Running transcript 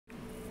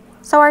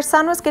So our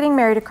son was getting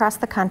married across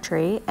the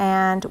country,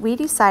 and we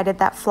decided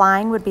that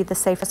flying would be the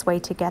safest way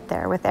to get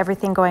there with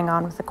everything going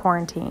on with the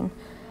quarantine.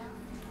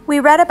 We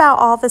read about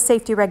all the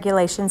safety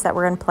regulations that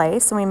were in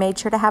place, and we made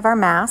sure to have our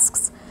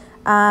masks.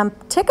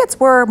 Tickets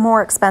were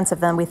more expensive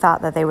than we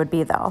thought that they would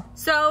be, though.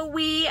 So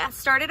we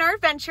started our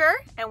adventure,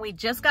 and we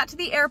just got to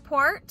the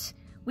airport.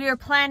 We were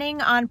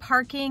planning on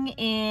parking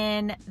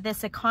in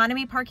this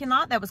economy parking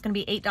lot that was going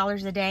to be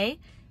 $8 a day,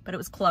 but it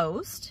was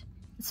closed.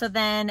 So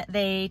then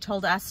they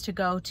told us to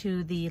go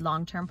to the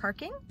long-term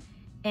parking,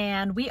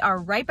 and we are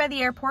right by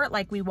the airport.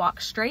 Like, we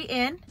walk straight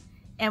in,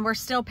 and we're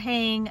still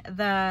paying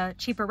the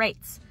cheaper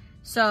rates.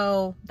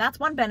 So that's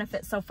one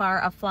benefit so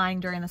far of flying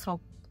during this whole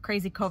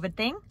crazy COVID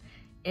thing,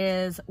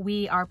 is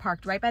we are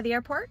parked right by the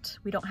airport.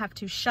 We don't have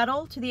to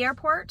shuttle to the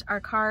airport. Our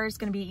car is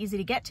going to be easy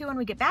to get to when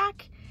we get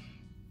back,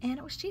 and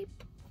it was cheap.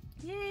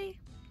 Yay.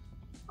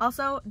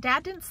 Also,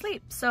 Dad didn't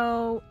sleep,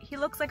 so he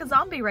looks like a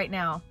zombie right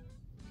now.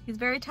 He's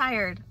very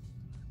tired.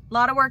 A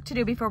lot of work to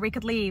do before we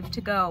could leave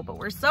to go, but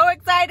we're so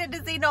excited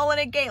to see Nolan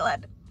and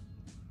Caitlin.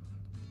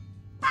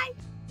 Bye.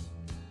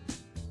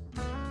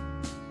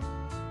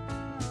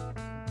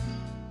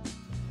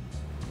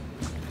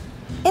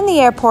 In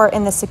the airport,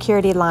 in the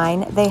security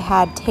line, they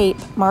had tape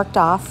marked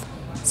off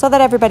so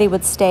that everybody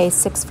would stay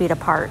 6 feet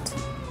apart.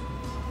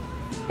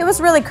 It was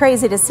really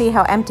crazy to see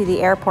how empty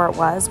the airport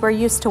was. We're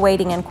used to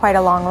waiting in quite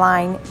a long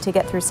line to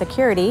get through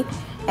security,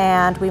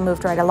 and we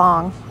moved right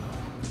along.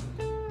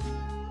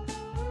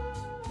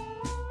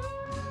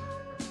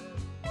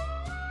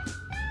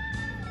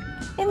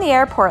 In the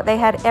airport, they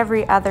had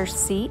every other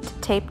seat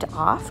taped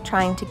off,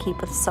 trying to keep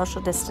with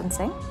social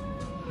distancing.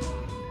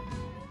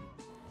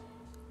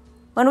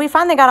 When we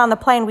finally got on the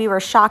plane, we were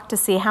shocked to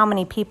see how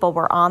many people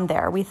were on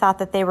there. We thought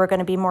that they were going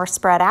to be more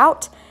spread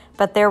out,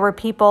 but there were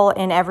people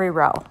in every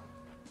row.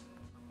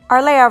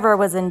 Our layover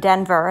was in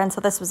Denver, and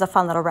so this was a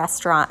fun little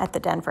restaurant at the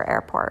Denver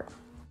airport.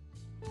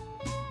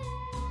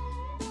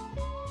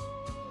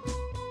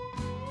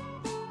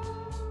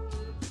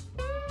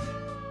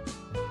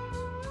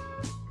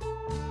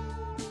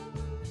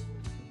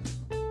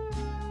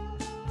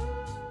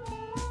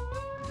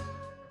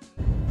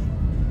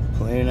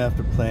 Plane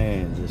after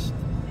plane just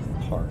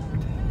parked.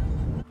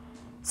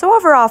 So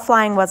overall,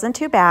 flying wasn't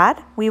too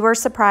bad. We were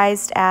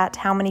surprised at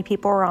how many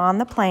people were on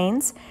the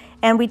planes,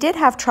 and we did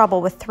have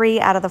trouble with 3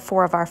 out of the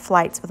 4 of our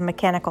flights with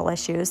mechanical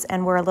issues,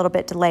 and we're a little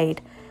bit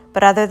delayed.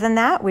 But other than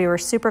that, we were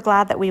super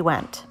glad that we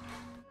went.